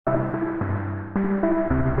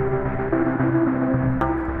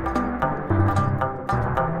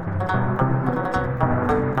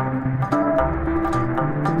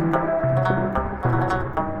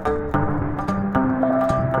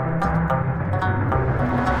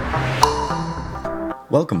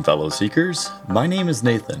Welcome, fellow seekers. My name is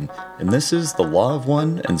Nathan, and this is the Law of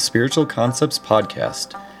One and Spiritual Concepts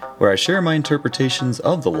podcast, where I share my interpretations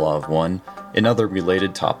of the Law of One and other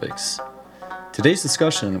related topics. Today's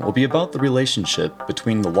discussion will be about the relationship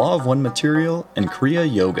between the Law of One material and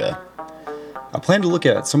Kriya Yoga. I plan to look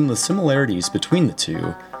at some of the similarities between the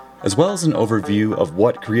two, as well as an overview of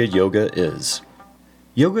what Kriya Yoga is.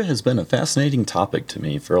 Yoga has been a fascinating topic to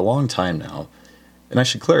me for a long time now, and I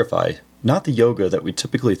should clarify, not the yoga that we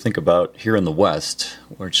typically think about here in the West,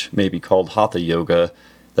 which may be called Hatha Yoga,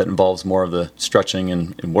 that involves more of the stretching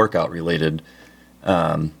and workout related,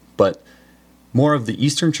 but more of the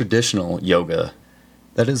Eastern traditional yoga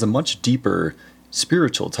that is a much deeper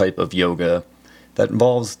spiritual type of yoga that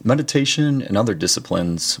involves meditation and other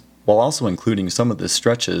disciplines, while also including some of the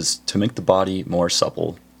stretches to make the body more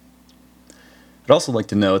supple. I'd also like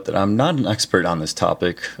to note that I'm not an expert on this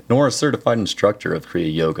topic, nor a certified instructor of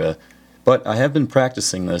Kriya Yoga, but I have been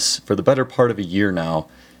practicing this for the better part of a year now,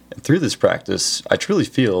 and through this practice, I truly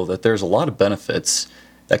feel that there's a lot of benefits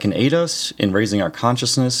that can aid us in raising our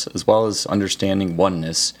consciousness as well as understanding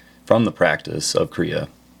oneness from the practice of Kriya.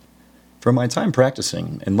 From my time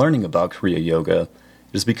practicing and learning about Kriya Yoga, it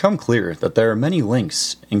has become clear that there are many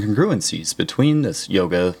links and congruencies between this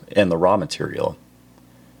yoga and the raw material.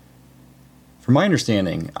 From my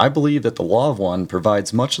understanding, I believe that the Law of One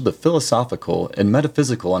provides much of the philosophical and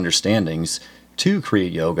metaphysical understandings to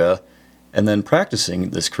Kriya Yoga, and then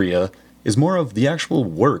practicing this Kriya is more of the actual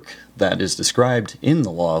work that is described in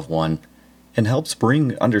the Law of One and helps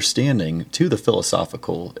bring understanding to the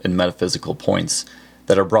philosophical and metaphysical points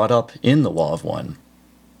that are brought up in the Law of One.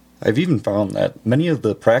 I've even found that many of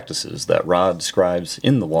the practices that Ra describes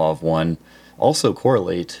in the Law of One also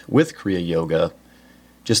correlate with Kriya Yoga,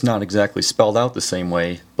 just not exactly spelled out the same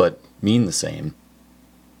way, but mean the same.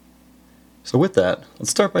 So with that,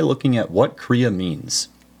 let's start by looking at what Kriya means.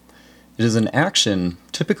 It is an action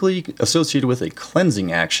typically associated with a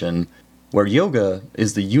cleansing action, where yoga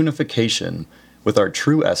is the unification with our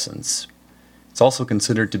true essence. It's also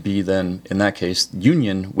considered to be then, in that case,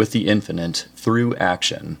 union with the infinite through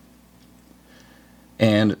action.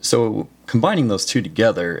 And so, combining those two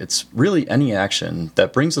together, it's really any action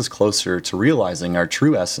that brings us closer to realizing our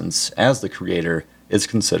true essence as the Creator is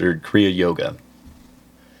considered Kriya Yoga.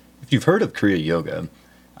 If you've heard of Kriya Yoga,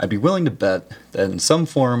 I'd be willing to bet that in some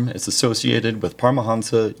form it's associated with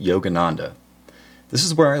Paramahansa Yogananda. This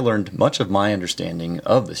is where I learned much of my understanding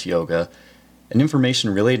of this yoga and information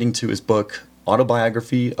relating to his book,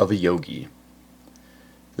 Autobiography of a Yogi.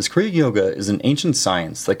 This Kriya Yoga is an ancient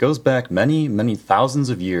science that goes back many, many thousands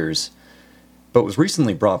of years, but was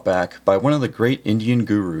recently brought back by one of the great Indian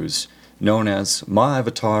gurus known as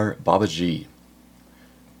Mahavatar Babaji,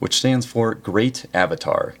 which stands for Great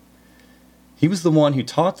Avatar. He was the one who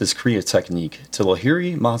taught this Kriya technique to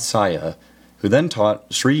Lahiri Mahasaya, who then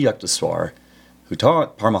taught Sri Yukteswar, who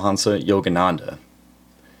taught Paramahansa Yogananda.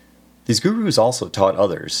 These gurus also taught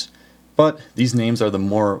others, but these names are the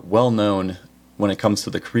more well-known when it comes to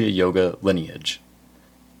the Kriya Yoga lineage.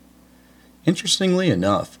 Interestingly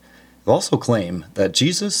enough, they also claim that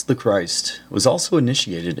Jesus the Christ was also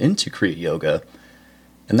initiated into Kriya Yoga,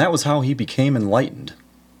 and that was how he became enlightened.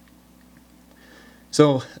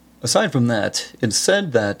 So, aside from that, it's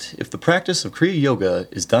said that if the practice of Kriya Yoga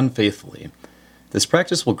is done faithfully, this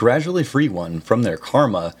practice will gradually free one from their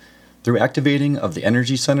karma through activating of the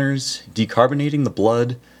energy centers, decarbonating the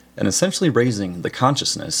blood, and essentially raising the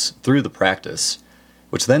consciousness through the practice,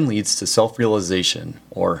 which then leads to self-realization,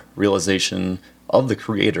 or realization of the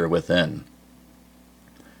Creator within.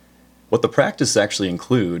 What the practice actually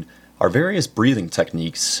include are various breathing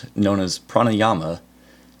techniques known as pranayama,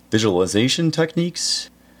 visualization techniques,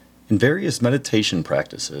 and various meditation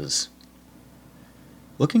practices.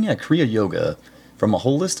 Looking at Kriya Yoga from a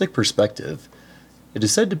holistic perspective, it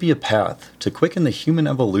is said to be a path to quicken the human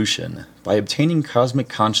evolution by obtaining cosmic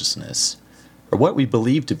consciousness, or what we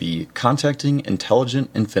believe to be contacting intelligent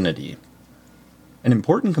infinity. An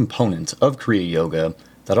important component of Kriya Yoga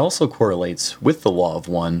that also correlates with the Law of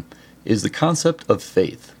One is the concept of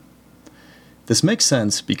faith. This makes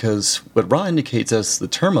sense because what Ra indicates as the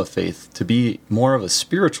term of faith to be more of a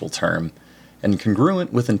spiritual term and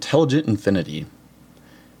congruent with intelligent infinity.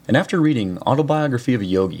 And after reading Autobiography of a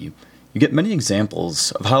Yogi, you get many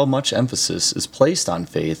examples of how much emphasis is placed on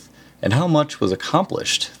faith and how much was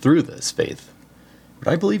accomplished through this faith.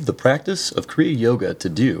 What I believe the practice of Kriya Yoga to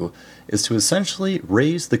do is to essentially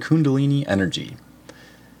raise the Kundalini energy.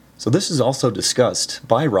 So this is also discussed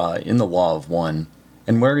by Ra in the Law of One,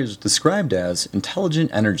 and where it is described as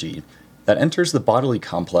intelligent energy that enters the bodily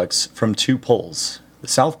complex from two poles, the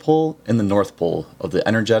South Pole and the North Pole of the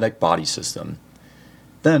energetic body system.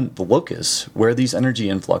 Then, the locus, where these energy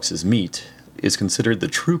influxes meet, is considered the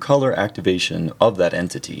true color activation of that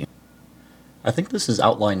entity. I think this is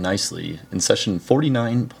outlined nicely in session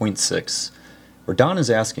 49.6, where Don is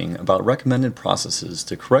asking about recommended processes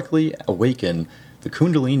to correctly awaken the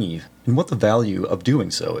Kundalini and what the value of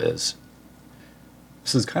doing so is.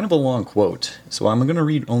 This is kind of a long quote, so I'm going to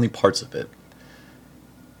read only parts of it.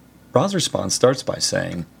 Ra's response starts by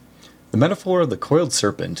saying, "The metaphor of the coiled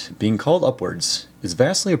serpent being called upwards is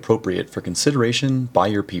vastly appropriate for consideration by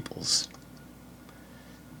your peoples."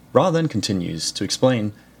 Ra then continues to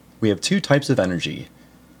explain, "We have two types of energy.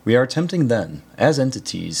 We are attempting then, as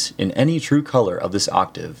entities in any true color of this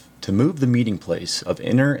octave, to move the meeting place of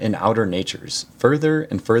inner and outer natures further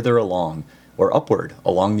and further along, or upward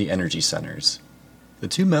along the energy centers. The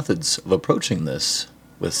two methods of approaching this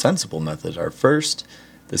with sensible method are first,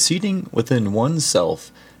 the seating within one's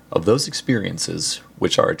self of those experiences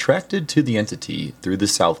which are attracted to the entity through the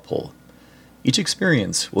South Pole. Each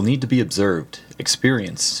experience will need to be observed,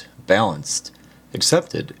 experienced, balanced,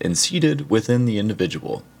 accepted, and seated within the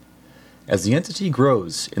individual. As the entity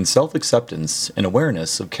grows in self-acceptance and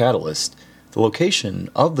awareness of catalyst, the location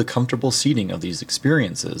of the comfortable seating of these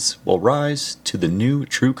experiences will rise to the new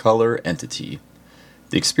true color entity.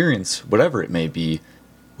 The experience, whatever it may be,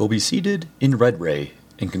 will be seated in red ray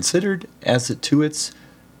and considered as it to its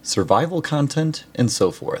survival content and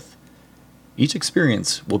so forth. Each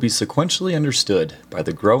experience will be sequentially understood by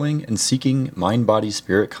the growing and seeking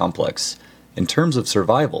mind-body-spirit complex in terms of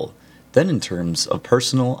survival, then in terms of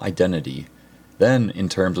personal identity, then in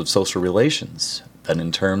terms of social relations, then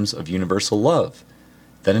in terms of universal love,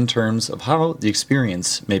 then in terms of how the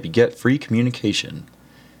experience may beget free communication,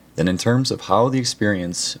 then in terms of how the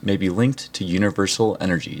experience may be linked to universal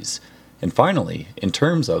energies, and finally, in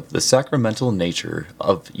terms of the sacramental nature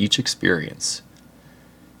of each experience.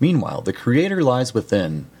 Meanwhile, the Creator lies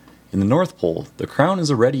within. In the North Pole, the crown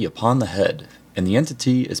is already upon the head, and the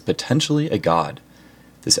entity is potentially a god.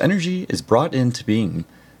 This energy is brought into being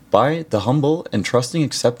by the humble and trusting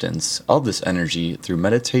acceptance of this energy through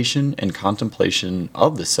meditation and contemplation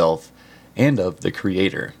of the self and of the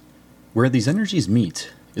Creator. Where these energies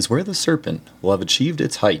meet is where the serpent will have achieved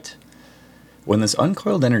its height. When this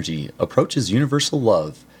uncoiled energy approaches universal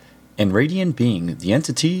love and radiant being, the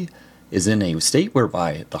entity is in a state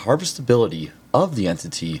whereby the harvestability of the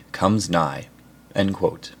entity comes nigh." End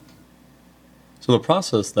quote. So the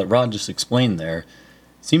process that Rod just explained there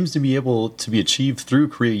seems to be able to be achieved through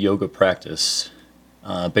Kriya Yoga practice,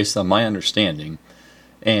 based on my understanding.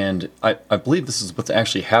 And I believe this is what's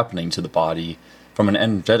actually happening to the body from an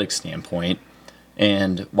energetic standpoint.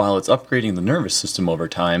 And while it's upgrading the nervous system over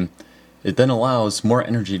time, it then allows more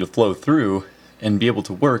energy to flow through and be able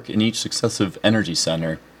to work in each successive energy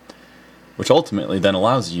center, which ultimately then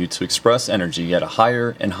allows you to express energy at a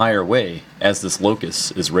higher and higher way as this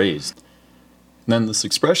locus is raised. And then this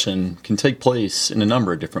expression can take place in a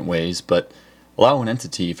number of different ways, but allow an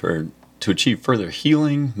entity to achieve further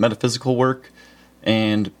healing, metaphysical work,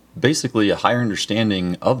 and basically a higher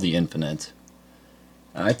understanding of the infinite.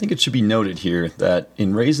 I think it should be noted here that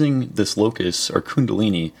in raising this locus or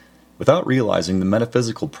kundalini, without realizing the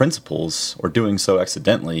metaphysical principles or doing so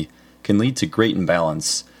accidentally, can lead to great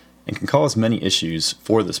imbalance and can cause many issues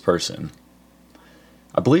for this person.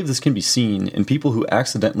 I believe this can be seen in people who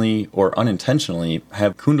accidentally or unintentionally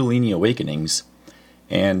have kundalini awakenings,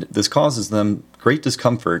 and this causes them great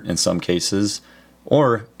discomfort in some cases,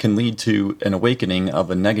 or can lead to an awakening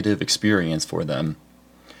of a negative experience for them.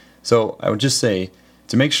 So I would just say,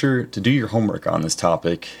 to make sure to do your homework on this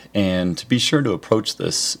topic and to be sure to approach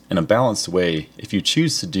this in a balanced way if you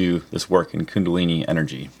choose to do this work in Kundalini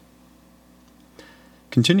energy.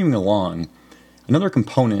 Continuing along, another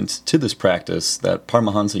component to this practice that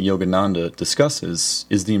Paramahansa Yogananda discusses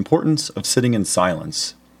is the importance of sitting in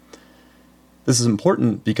silence. This is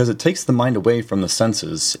important because it takes the mind away from the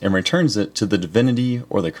senses and returns it to the divinity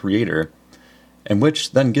or the Creator, and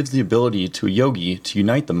which then gives the ability to a yogi to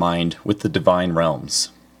unite the mind with the divine realms.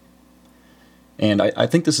 And I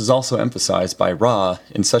think this is also emphasized by Ra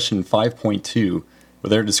in session 5.2, where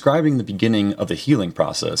they're describing the beginning of the healing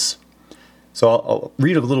process. So I'll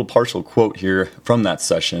read a little partial quote here from that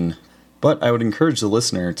session, but I would encourage the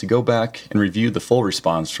listener to go back and review the full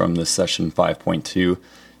response from this session 5.2,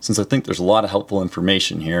 since I think there's a lot of helpful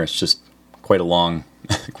information here. It's just quite a long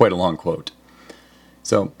quote.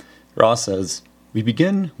 So Ra says, "We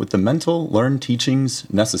begin with the mental learned teachings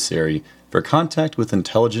necessary for contact with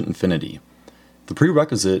intelligent infinity. The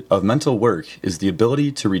prerequisite of mental work is the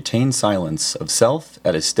ability to retain silence of self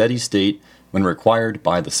at a steady state when required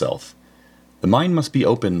by the self. The mind must be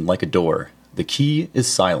open like a door. The key is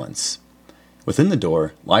silence. Within the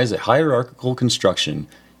door lies a hierarchical construction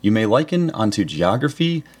you may liken onto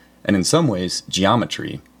geography and in some ways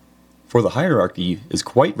geometry, for the hierarchy is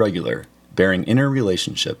quite regular, bearing inner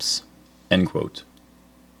relationships." End quote.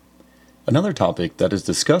 Another topic that is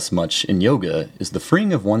discussed much in yoga is the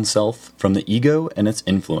freeing of oneself from the ego and its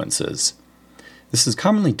influences. This is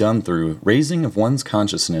commonly done through raising of one's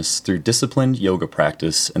consciousness through disciplined yoga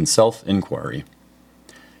practice and self-inquiry.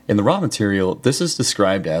 In the raw material, this is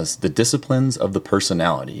described as the disciplines of the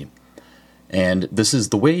personality, and this is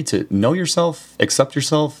the way to know yourself, accept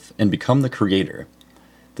yourself, and become the creator.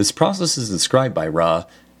 This process is described by Ra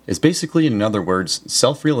as basically, in other words,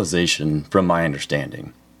 self-realization from my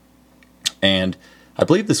understanding. And I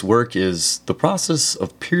believe this work is the process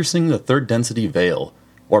of piercing the third density veil,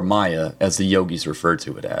 or Maya as the yogis refer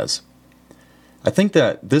to it as. I think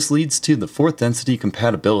that this leads to the fourth density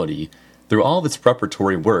compatibility through all of its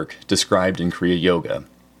preparatory work described in Kriya Yoga.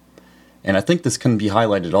 And I think this can be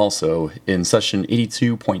highlighted also in session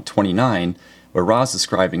 82.29, where Ra is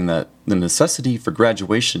describing that the necessity for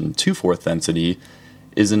graduation to fourth density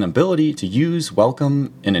is an ability to use,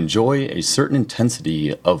 welcome, and enjoy a certain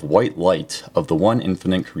intensity of white light of the one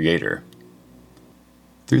infinite creator.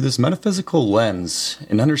 Through this metaphysical lens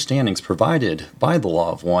and understandings provided by the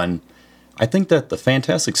Law of One, I think that the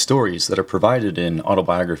fantastic stories that are provided in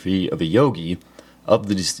Autobiography of a Yogi, of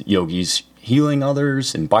these yogis healing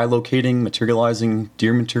others and bilocating, materializing,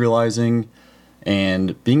 dematerializing,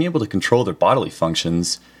 and being able to control their bodily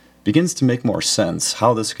functions, begins to make more sense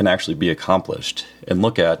how this can actually be accomplished and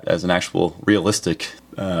look at as an actual realistic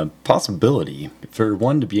possibility for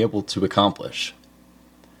one to be able to accomplish.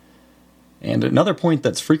 And another point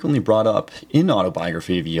that's frequently brought up in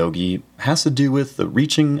Autobiography of a Yogi has to do with the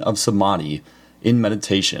reaching of samadhi in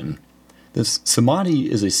meditation. This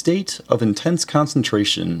samadhi is a state of intense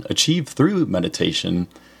concentration achieved through meditation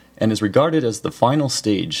and is regarded as the final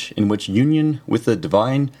stage in which union with the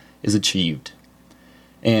divine is achieved.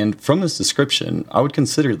 And from this description, I would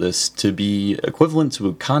consider this to be equivalent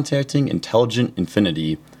to contacting intelligent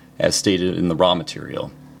infinity, as stated in the raw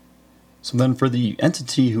material. So then for the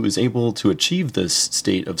entity who is able to achieve this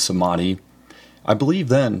state of samadhi, I believe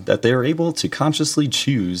then that they are able to consciously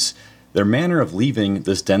choose their manner of leaving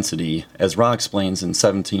this density, as Ra explains in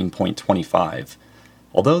 17.25.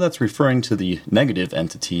 Although that's referring to the negative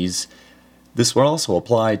entities, this will also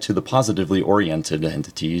apply to the positively oriented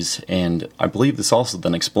entities, and I believe this also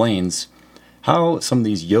then explains how some of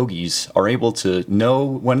these yogis are able to know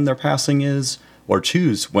when their passing is, or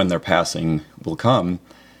choose when their passing will come,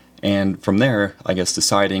 and from there, I guess,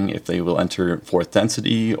 deciding if they will enter fourth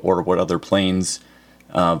density or what other planes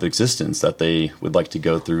of existence that they would like to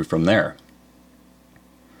go through from there.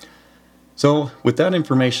 So, with that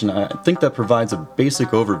information, I think that provides a basic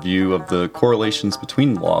overview of the correlations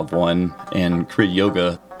between the Law of One and Kriya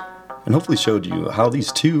Yoga, and hopefully showed you how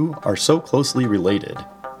these two are so closely related.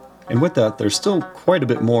 And with that, there's still quite a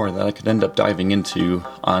bit more that I could end up diving into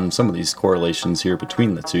on some of these correlations here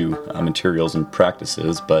between the two materials and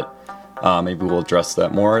practices, but maybe we'll address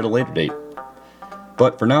that more at a later date.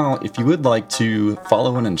 But for now, if you would like to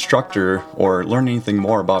follow an instructor or learn anything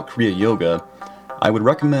more about Kriya Yoga, I would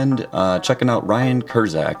recommend checking out Ryan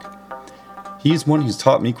Kurzak. He's one who's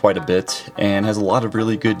taught me quite a bit and has a lot of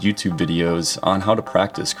really good YouTube videos on how to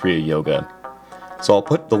practice Kriya Yoga. So I'll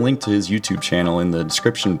put the link to his YouTube channel in the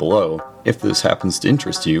description below if this happens to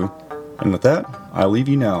interest you. And with that, I'll leave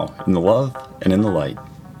you now in the love and in the light.